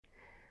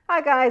Hi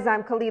guys,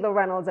 I'm Kalila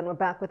Reynolds and we're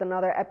back with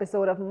another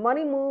episode of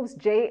Money Moves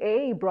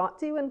JA, brought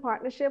to you in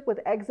partnership with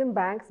Exim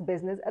Bank's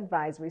Business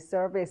Advisory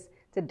Service.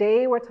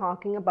 Today we're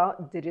talking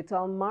about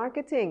digital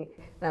marketing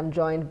and I'm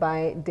joined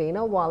by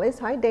Dana Wallace.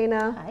 Hi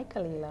Dana. Hi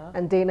Kalila.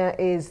 And Dana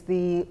is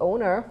the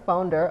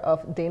founder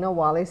of Dana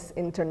Wallace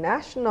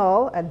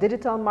International, a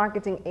digital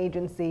marketing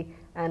agency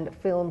and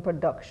film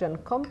production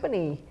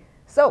company.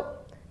 So,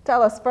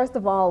 tell us, first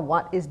of all,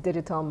 what is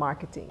digital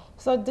marketing?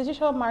 So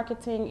digital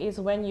marketing is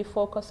when you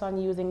focus on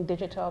using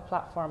digital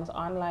platforms,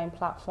 online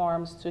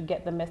platforms, to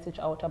get the message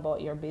out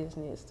about your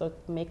business, to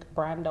make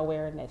brand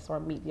awareness or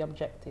meet the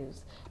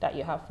objectives that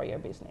you have for your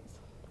business.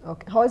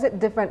 Okay. How is it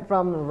different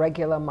from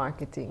regular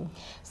marketing?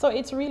 So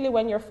it's really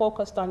when you're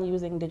focused on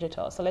using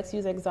digital. So let's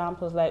use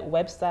examples like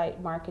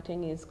website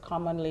marketing is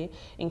commonly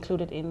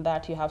included in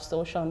that. You have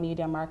social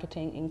media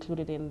marketing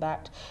included in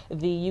that.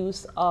 The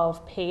use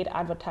of paid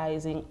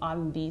advertising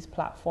on these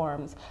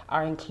platforms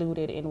are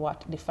included in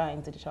what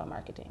defines digital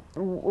marketing.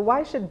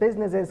 Why should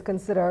businesses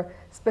consider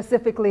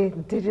specifically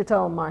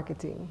digital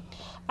marketing?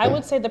 I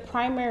would say the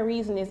primary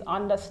reason is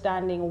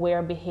understanding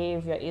where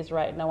behavior is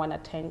right now and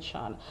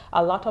attention.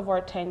 A lot of our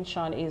attention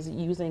is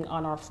using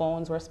on our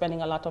phones. We're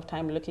spending a lot of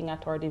time looking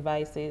at our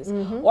devices,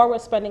 or we're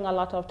spending a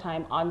lot of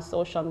time on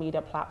social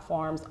media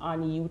platforms,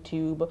 on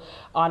YouTube,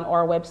 on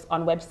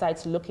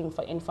websites looking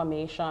for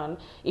information.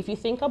 If you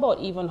think about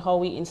even how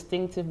we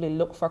instinctively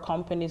look for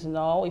companies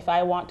now, if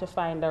I want to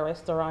find a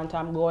restaurant,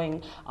 I'm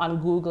going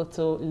on Google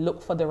to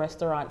look for the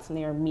restaurants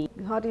near me.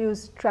 How do you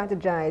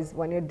strategize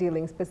when you're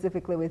dealing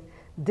specifically with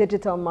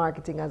digital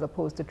marketing as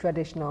opposed to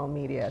traditional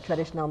media,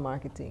 traditional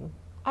marketing?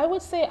 I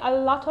would say a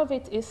lot of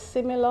it is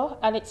similar,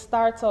 and it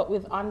starts out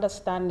with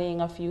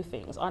understanding a few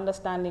things.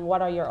 Understanding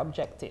what are your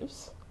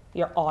objectives,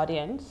 your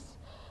audience,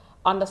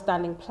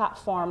 understanding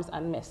platforms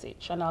and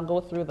message, and I'll go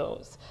through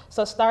those.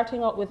 So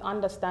starting out with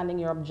understanding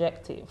your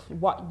objective.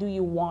 What do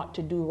you want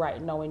to do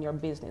right now in your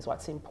business?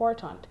 What's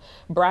important?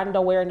 Brand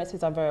awareness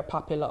is a very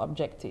popular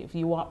objective.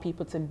 You want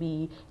people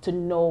to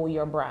know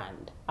your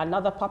brand.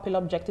 Another popular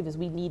objective is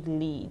we need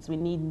leads. We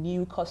need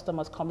new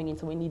customers coming in,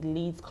 so we need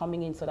leads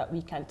coming in so that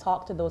we can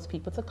talk to those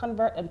people to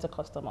convert them to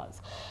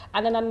customers.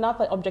 And then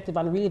another objective,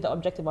 and really the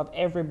objective of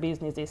every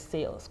business, is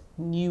sales,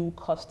 new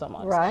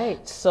customers.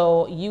 Right.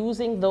 So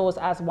using those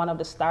as one of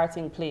the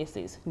starting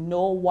places,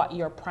 know what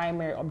your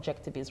primary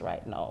objective is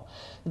right now.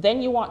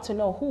 Then you want to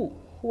know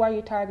who are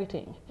you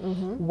targeting?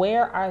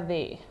 Where are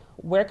they?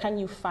 Where can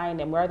you find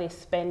them? Where are they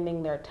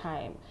spending their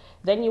time?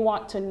 Then you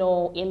want to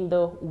know in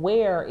the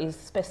where is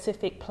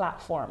specific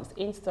platforms,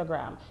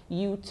 Instagram,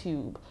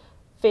 YouTube,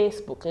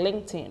 Facebook,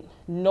 LinkedIn,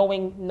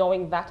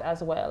 knowing that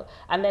as well.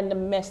 And then the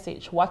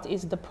message, what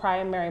is the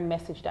primary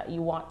message that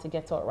you want to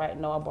get out right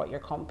now about your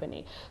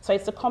company? So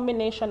it's a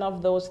combination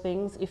of those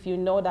things. If you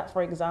know that,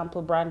 for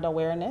example, brand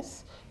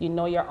awareness, you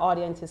know your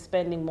audience is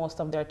spending most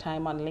of their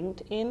time on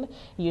LinkedIn,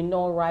 you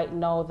know right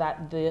now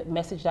that the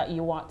message that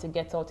you want to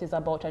get out is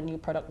about a new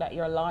product that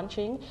you're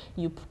launching,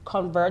 you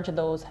converge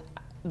those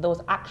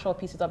actual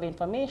pieces of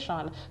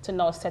information to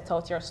now set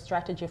out your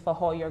strategy for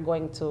how you're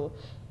going to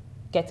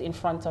get in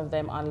front of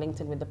them on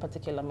LinkedIn with the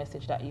particular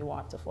message that you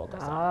want to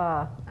focus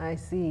on. I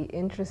see.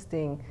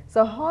 Interesting.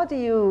 So how do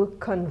you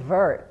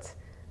convert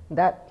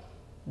that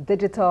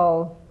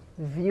digital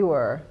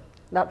viewer,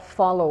 that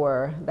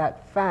follower,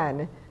 that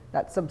fan,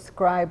 that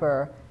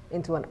subscriber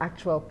into an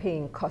actual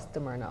paying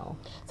customer now?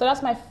 So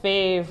that's my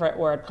favorite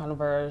word,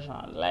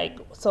 conversion.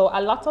 So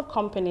a lot of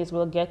companies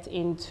will get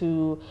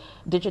into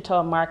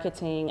digital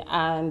marketing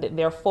and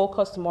they're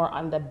focused more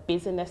on the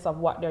business of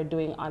what they're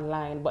doing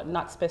online, but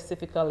not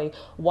specifically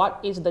what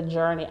is the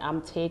journey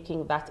I'm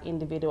taking that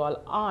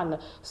individual on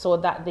so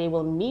that they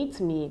will meet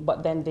me,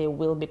 but then they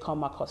will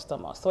become a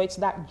customer. So it's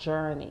that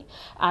journey.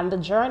 And the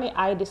journey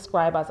I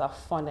describe as a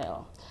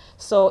funnel.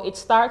 So it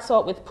starts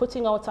out with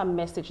putting out a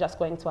message that's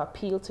going to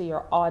appeal to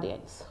your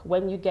audience.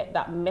 When you get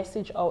that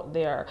message out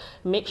there,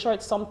 make sure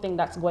it's something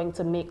that's going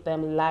to make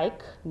them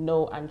like,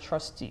 know, and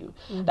trust you.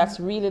 That's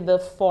really the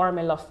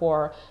formula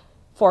for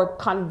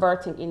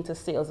converting into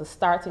sales, the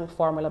starting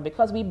formula,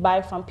 because we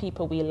buy from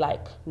people we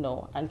like,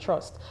 know, and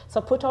trust. So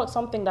put out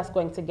something that's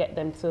going to get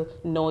them to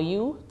know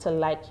you, to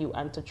like you,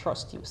 and to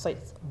trust you. So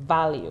it's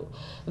value.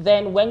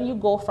 Then when you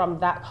go from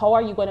that, how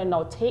are you going to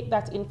now take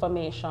that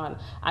information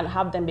and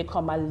have them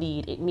become a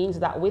lead? It means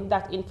that with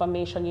that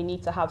information, you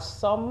need to have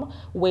some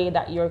way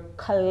that you're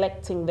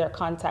collecting their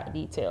contact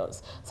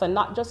details. So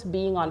not just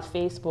being on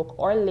Facebook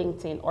or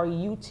LinkedIn or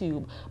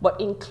YouTube,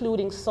 but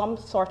including some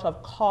sort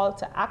of call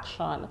to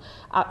action,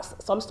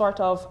 some sort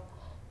of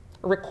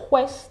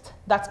request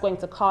that's going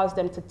to cause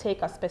them to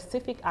take a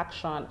specific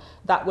action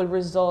that will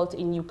result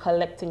in you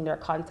collecting their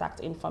contact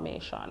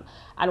information.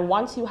 And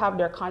once you have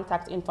their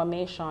contact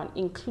information,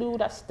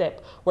 include a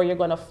step where you're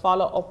going to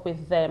follow up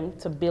with them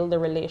to build a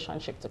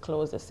relationship to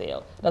close the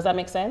sale. Does that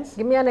make sense?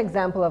 Give me an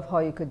example of how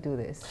you could do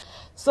this.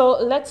 So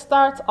let's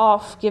start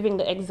off giving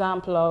the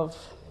example of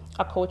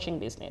a coaching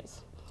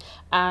business.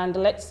 And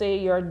let's say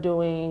you're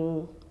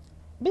doing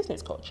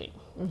business coaching.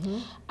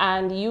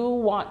 and you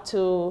want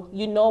to,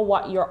 you know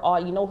what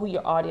you know who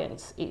your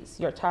audience is.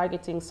 You're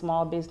targeting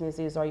small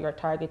businesses or you're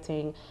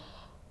targeting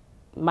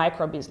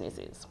micro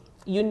businesses.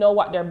 You know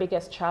what their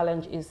biggest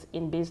challenge is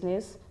in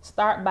business.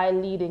 Start by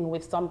leading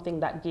with something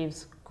that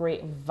gives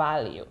great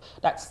value,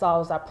 that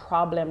solves a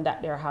problem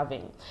that they're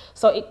having.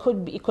 So it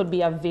could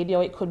be a video,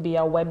 it could be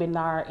a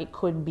webinar, it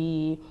could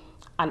be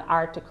an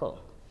article.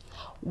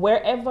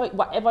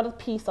 Whatever the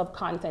piece of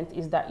content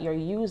is that you're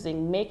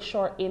using, make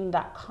sure in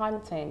that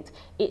content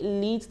it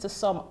leads to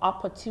some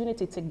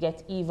opportunity to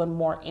get even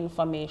more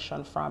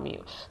information from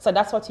you. So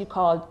that's what you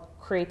call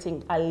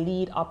creating a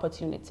lead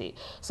opportunity.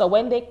 So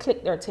when they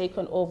click, they're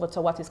taken over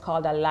to what is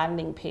called a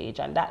landing page,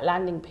 and that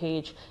landing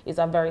page is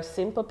a very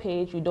simple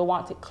page. You don't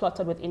want it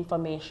cluttered with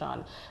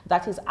information.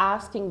 That is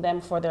asking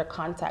them for their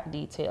contact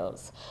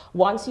details.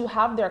 Once you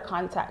have their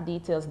contact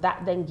details,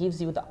 that then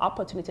gives you the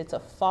opportunity to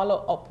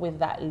follow up with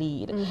that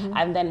lead,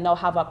 and then now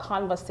have a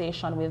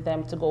conversation with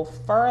them to go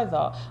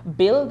further,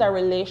 build a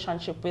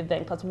relationship with them.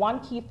 Because one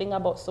key thing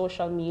about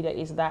social media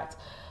is that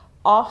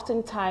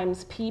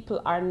oftentimes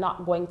people are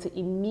not going to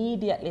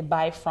immediately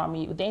buy from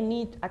you. They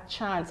need a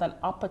chance, an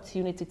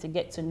opportunity to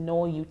get to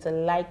know you, to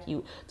like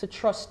you, to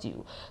trust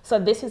you. So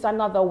this is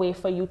another way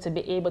for you to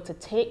be able to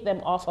take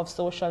them off of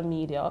social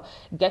media,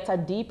 get a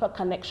deeper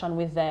connection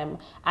with them,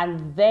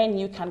 and then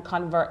you can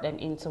convert them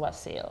into a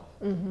sale.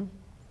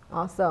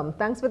 Awesome.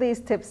 Thanks for these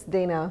tips,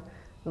 Dana.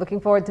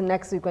 Looking forward to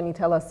next week when you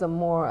tell us some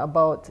more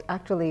about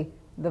actually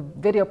the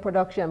video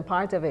production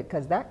part of it,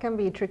 because that can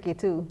be tricky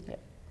too. Yeah.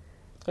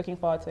 Looking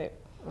forward to it.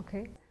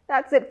 Okay.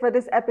 That's it for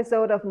this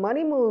episode of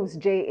Money Moves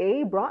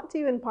JA, brought to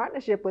you in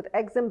partnership with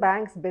Exim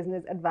Bank's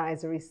Business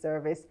Advisory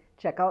Service.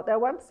 Check out their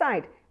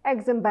website,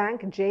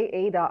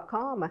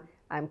 eximbankja.com.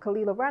 I'm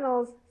Kalila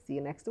Reynolds. See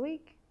you next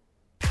week.